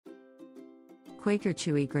Quaker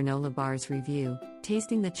Chewy Granola Bars Review,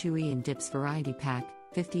 Tasting the Chewy and Dips Variety Pack,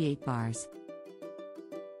 58 bars.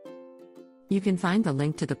 You can find the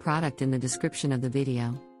link to the product in the description of the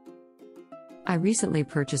video. I recently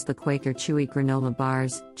purchased the Quaker Chewy Granola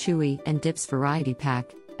Bars, Chewy, and Dips Variety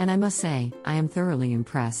Pack, and I must say, I am thoroughly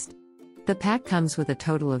impressed. The pack comes with a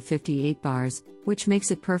total of 58 bars, which makes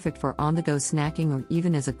it perfect for on-the-go snacking or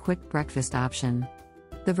even as a quick breakfast option.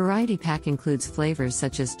 The variety pack includes flavors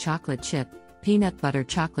such as chocolate chip, peanut butter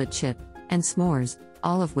chocolate chip, and s'mores,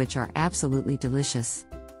 all of which are absolutely delicious.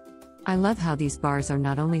 I love how these bars are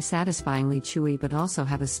not only satisfyingly chewy but also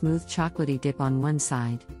have a smooth chocolatey dip on one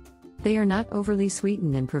side. They are not overly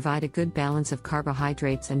sweetened and provide a good balance of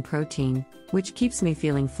carbohydrates and protein, which keeps me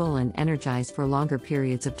feeling full and energized for longer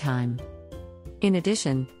periods of time. In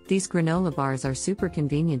addition, these granola bars are super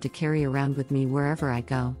convenient to carry around with me wherever I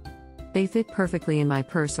go. They fit perfectly in my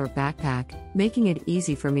purse or backpack, making it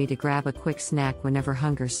easy for me to grab a quick snack whenever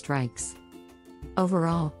hunger strikes.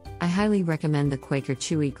 Overall, I highly recommend the Quaker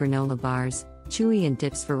Chewy Granola Bars, Chewy and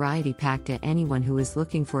Dips Variety Pack to anyone who is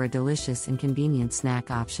looking for a delicious and convenient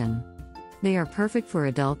snack option. They are perfect for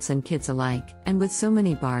adults and kids alike, and with so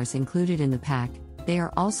many bars included in the pack, they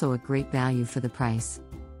are also a great value for the price.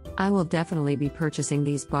 I will definitely be purchasing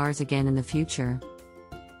these bars again in the future.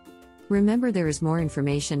 Remember, there is more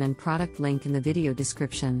information and product link in the video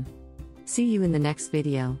description. See you in the next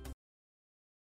video.